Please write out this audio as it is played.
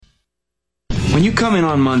When you come in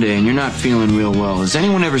on Monday and you're not feeling real well, does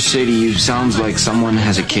anyone ever say to you, sounds like someone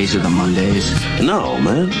has a case of the Mondays? No,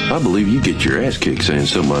 man. I believe you get your ass kicked saying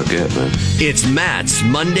something like that, man. It's Matt's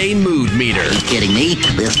Monday Mood Meter. Are you kidding me?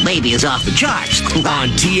 This baby is off the charts. On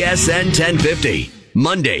TSN 1050.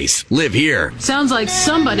 Mondays live here. Sounds like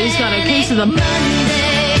somebody's got a case of the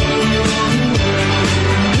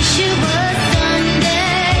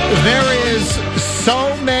There is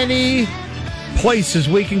so many places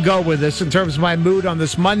we can go with this in terms of my mood on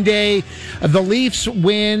this Monday. The Leafs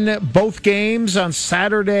win both games on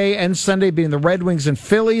Saturday and Sunday, being the Red Wings and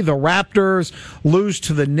Philly. The Raptors lose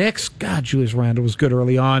to the Knicks. God, Julius Randle was good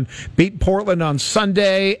early on. Beat Portland on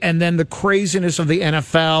Sunday. And then the craziness of the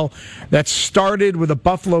NFL that started with the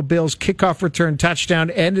Buffalo Bills kickoff return touchdown,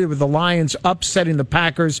 ended with the Lions upsetting the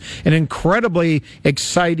Packers. An incredibly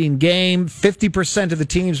exciting game. 50% of the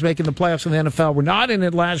teams making the playoffs in the NFL were not in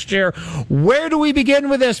it last year. Where do we begin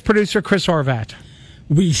with this, producer Chris Horvat?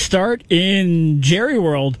 We start in Jerry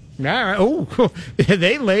World. All right. Oh,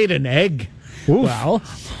 they laid an egg. Oof. Well,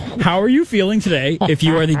 how are you feeling today if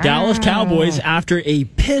you are the Dallas Cowboys after a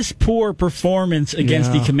piss-poor performance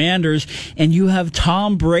against the Commanders and you have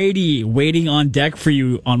Tom Brady waiting on deck for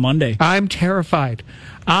you on Monday? I'm terrified.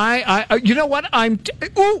 You know what?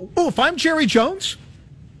 If I'm Jerry Jones,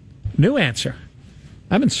 new answer.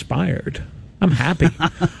 I'm inspired. I'm happy.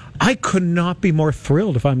 I could not be more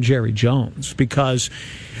thrilled if I'm Jerry Jones, because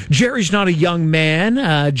Jerry's not a young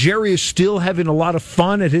man. Jerry is still having a lot of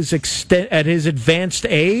fun at his advanced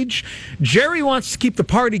age. Jerry wants to keep the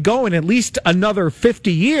party going at least another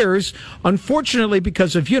 50 years. Unfortunately,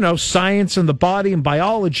 because of, science and the body and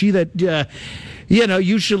biology that,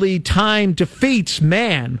 usually time defeats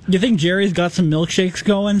man. You think Jerry's got some milkshakes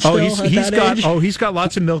going still he's got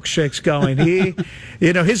lots of milkshakes going.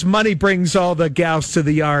 His money brings all the gals to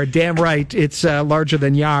the yard. Damn right, it's larger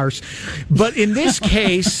than yours. But in this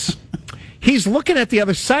case, he's looking at the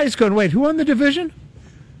other side. He's going, wait, who won the division?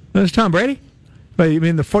 That's Tom Brady? Wait, you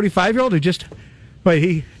mean the 45-year-old who just...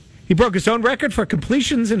 Wait, he broke his own record for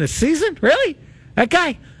completions in a season? Really? That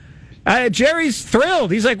guy... Jerry's thrilled.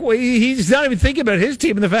 He's like, he's not even thinking about his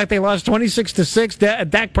team and the fact they lost 26-6.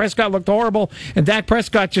 Dak Prescott looked horrible, and Dak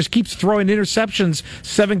Prescott just keeps throwing interceptions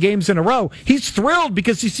 7 games in a row. He's thrilled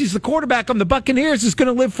because he sees the quarterback on the Buccaneers is going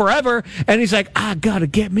to live forever, and he's like, I got to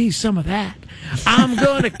get me some of that. I'm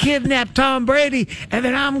going to kidnap Tom Brady, and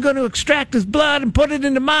then I'm going to extract his blood and put it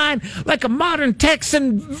into mine like a modern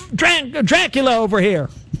Texan Dracula over here.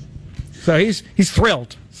 So he's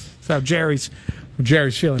thrilled. So Jerry's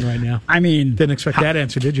feeling right now. I mean... Didn't expect that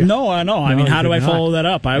answer, did you? No, I know. I mean, how do I follow that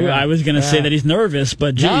up? I was going to say that he's nervous,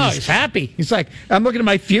 but geez. No, he's happy. He's like, I'm looking at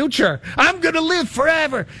my future. I'm going to live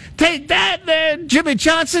forever. Take that there, Jimmy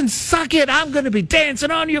Johnson. Suck it. I'm going to be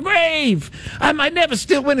dancing on your grave. I might never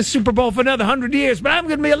still win a Super Bowl for another 100 years, but I'm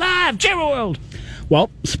going to be alive. Jerry World.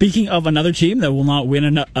 Well, speaking of another team that will not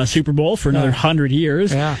win a Super Bowl for another 100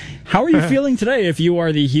 years, how are you feeling today if you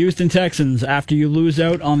are the Houston Texans after you lose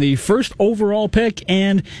out on the first overall pick?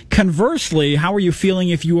 And conversely, how are you feeling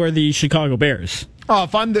if you are the Chicago Bears? Oh,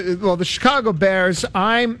 if I'm the Chicago Bears,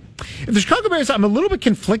 I'm a little bit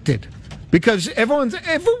conflicted. Because everyone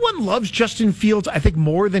loves Justin Fields, I think,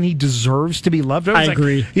 more than he deserves to be loved. I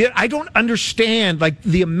agree. Yeah, I don't understand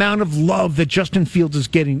the amount of love that Justin Fields is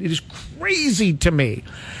getting. It is crazy to me.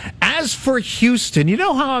 As for Houston, you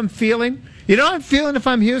know how I'm feeling? You know how I'm feeling if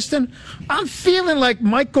I'm Houston? I'm feeling like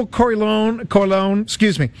Michael Corleone,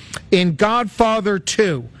 in Godfather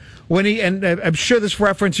 2. When and I'm sure this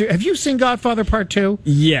reference. Have you seen Godfather Part 2?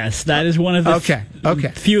 Yes, that is one of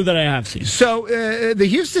the few that I have seen. So the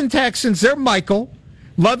Houston Texans, they're Michael.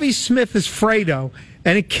 Lovie Smith is Fredo.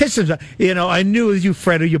 And he kisses him. I knew it was you,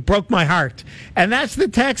 Fredo. You broke my heart. And that's the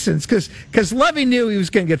Texans, because Lovie knew he was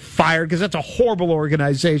going to get fired, because that's a horrible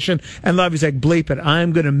organization. And Lovie's like, bleep it.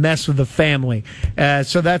 I'm going to mess with the family.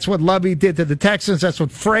 So that's what Lovie did to the Texans. That's what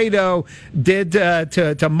Fredo did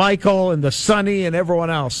to Michael and the Sonny and everyone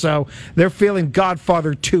else. So they're feeling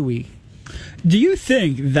Godfather 2-y. Do you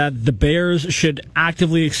think that the Bears should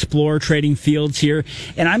actively explore trading Fields here?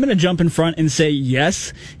 And I'm going to jump in front and say,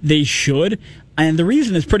 yes, they should. And the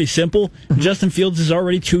reason is pretty simple. Mm-hmm. Justin Fields is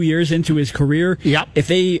already 2 years into his career. Yep. If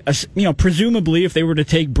they, presumably, if they were to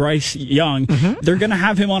take Bryce Young, they're going to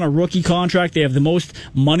have him on a rookie contract. They have the most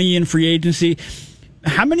money in free agency.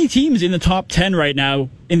 How many teams in the top 10 right now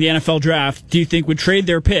in the NFL draft do you think would trade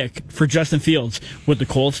their pick for Justin Fields? Would the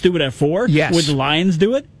Colts do it at 4? Yes. Would the Lions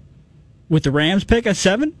do it? Would the Rams pick at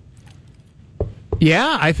 7?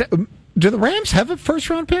 Yeah. Do the Rams have a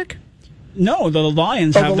first-round pick? No, the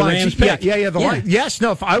Lions have the Rams pick. Yeah, the Lions. Yes,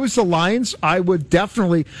 no, if I was the Lions, I would do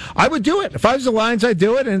it. If I was the Lions, I'd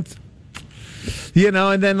do it. And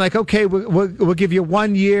And then okay, we'll give you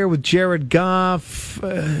 1 year with Jared Goff.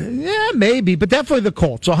 Yeah, maybe, but definitely the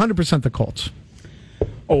Colts. 100% the Colts.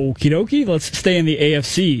 Okie dokie, let's stay in the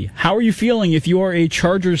AFC. How are you feeling if you are a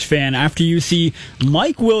Chargers fan after you see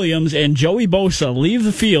Mike Williams and Joey Bosa leave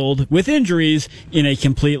the field with injuries in a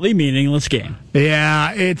completely meaningless game?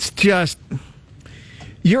 Yeah, it's just...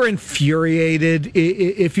 You're infuriated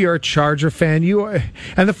if you're a Charger fan.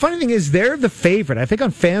 And the funny thing is, they're the favorite. I think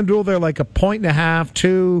on FanDuel they're like 1.5,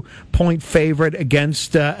 2 point favorite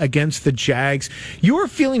against the Jags. You are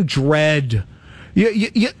feeling dread.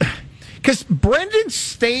 Because Brendan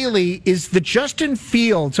Staley is the Justin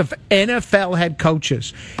Fields of NFL head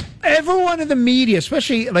coaches. Everyone in the media,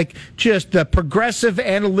 especially just the progressive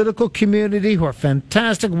analytical community, who are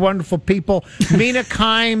fantastic, wonderful people. Mina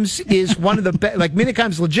Kimes is one of the best. Mina Kimes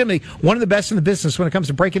is legitimately one of the best in the business when it comes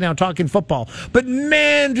to breaking down, talking football. But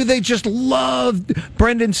man, do they just love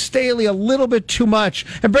Brendan Staley a little bit too much.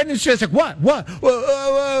 And Brendan's just what?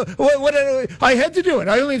 I had to do it.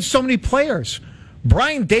 I only have so many players.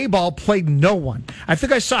 Brian Daboll played no one. I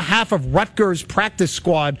think I saw half of Rutgers' practice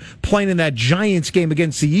squad playing in that Giants game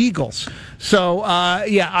against the Eagles. So,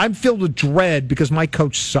 I'm filled with dread because my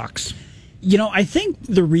coach sucks. I think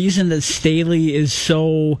the reason that Staley is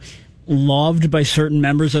so loved by certain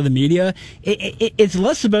members of the media, it's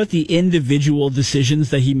less about the individual decisions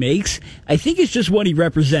that he makes. I think it's just what he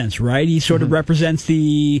represents, right? He sort of represents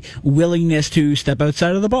the willingness to step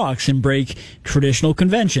outside of the box and break traditional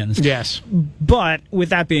conventions. Yes. But with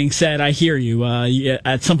that being said, I hear you.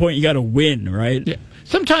 At some point, you got to win, right? Yeah.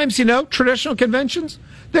 Sometimes, traditional conventions,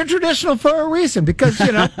 they're traditional for a reason because,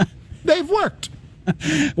 they've worked.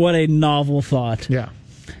 What a novel thought. Yeah.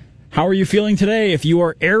 How are you feeling today if you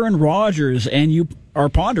are Aaron Rodgers and you are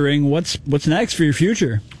pondering what's next for your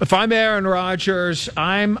future? If I'm Aaron Rodgers,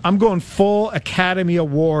 I'm going full Academy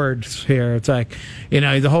Awards here. It's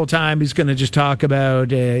the whole time he's going to just talk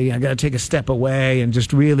about I got to take a step away and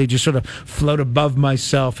just really just sort of float above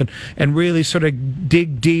myself and really sort of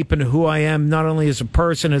dig deep into who I am, not only as a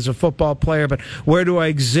person, as a football player, but where do I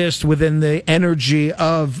exist within the energy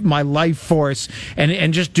of my life force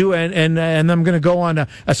and just do it. And I'm going to go on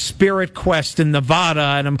a spirit quest in Nevada,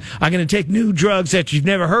 and I'm going to take new drugs that you've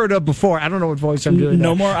never heard of before. I don't know what voice I'm doing.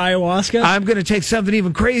 No more ayahuasca? I'm going to take something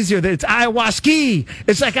even crazier. It's ayahuasca.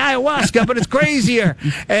 It's like ayahuasca, but it's crazier.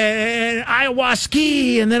 And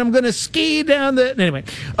ayahuasca, and then I'm going to ski down the... Anyway.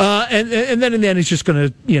 And then in the end, he's just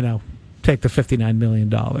going to, take the $59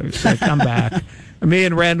 million. I'm back. Me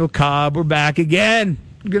and Randall Cobb, we're back again.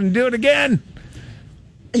 We're going to do it again.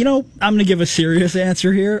 I'm going to give a serious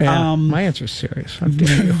answer here. Yeah, my answer is serious. How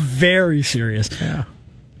dare you? Very serious. Yeah.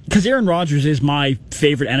 Because Aaron Rodgers is my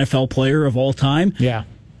favorite NFL player of all time. Yeah.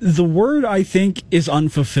 The word, I think, is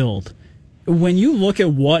unfulfilled. When you look at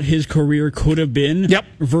what his career could have been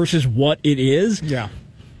versus what it is,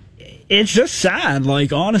 it's just sad.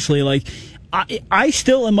 Honestly, I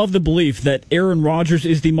still am of the belief that Aaron Rodgers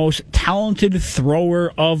is the most talented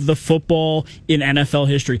thrower of the football in NFL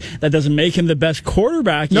history. That doesn't make him the best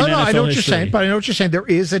quarterback in NFL history. No, I know what you're saying, but I know what you're saying. There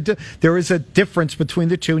is a difference between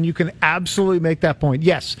the two, and you can absolutely make that point.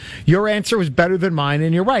 Yes, your answer was better than mine,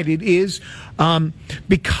 and you're right. It is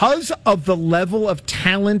because of the level of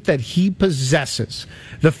talent that he possesses.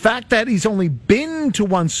 The fact that he's only been to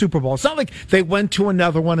one Super Bowl. It's not like they went to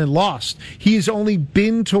another one and lost. He's only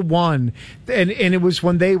been to one. And it was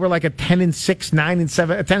when they were like a 10-6,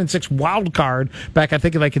 9-7, a 10-6 wild card back, I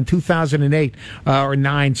think, in 2008 or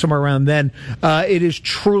 9, somewhere around then. It is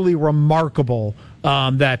truly remarkable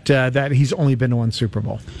that he's only been to one Super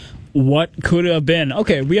Bowl. What could have been?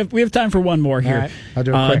 Okay, we have time for one more here. All right, I'll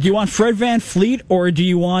do it quick. Do you want Fred VanVleet or do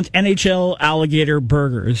you want NHL alligator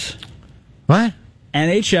burgers? What?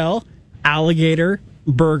 NHL alligator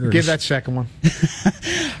burgers. Give that second one.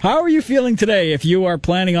 How are you feeling today if you are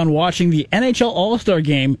planning on watching the NHL All-Star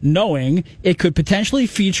Game knowing it could potentially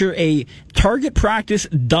feature a target practice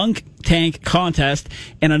dunk tank contest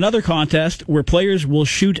and another contest where players will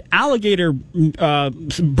shoot alligator meat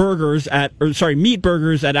burgers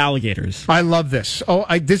at alligators? I love this.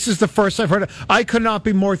 This is the first I've heard of. I could not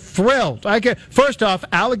be more thrilled. First off,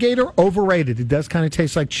 alligator overrated. It does kind of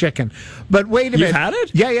taste like chicken. But wait a minute. You've had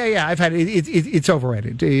it? Yeah. I've had it. It's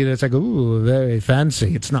overrated. It's like, ooh, very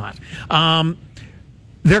fancy. It's not.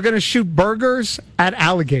 They're going to shoot burgers at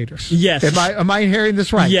alligators. Yes. Am I hearing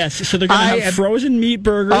this right? Yes. So they're going to have frozen meat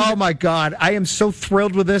burgers. Oh, my God. I am so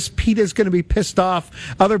thrilled with this. PETA's going to be pissed off.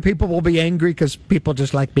 Other people will be angry because people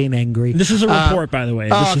just like being angry. This is a report, by the way.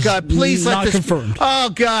 This God, please let this confirmed.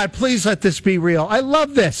 Oh, God, please let this be real. I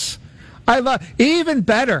love this. Even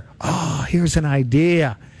better. Oh, here's an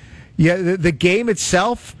idea. Yeah, the game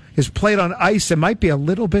itself is played on ice. It might be a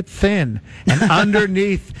little bit thin, and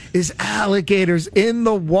underneath is alligators in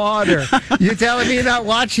the water. You telling me you're not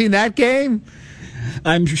watching that game?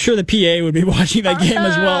 I'm sure the PA would be watching that game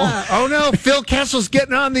as well. Oh, no. Phil Kessel's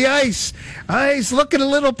getting on the ice. He's looking a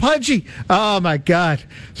little pudgy. Oh, my God.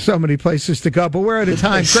 So many places to go, but we're out of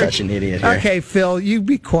time. Such an idiot here. Okay, Phil, you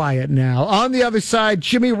be quiet now. On the other side,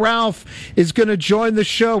 Jimmy Ralph is going to join the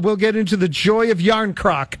show. We'll get into the joy of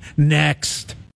Yarncroc next.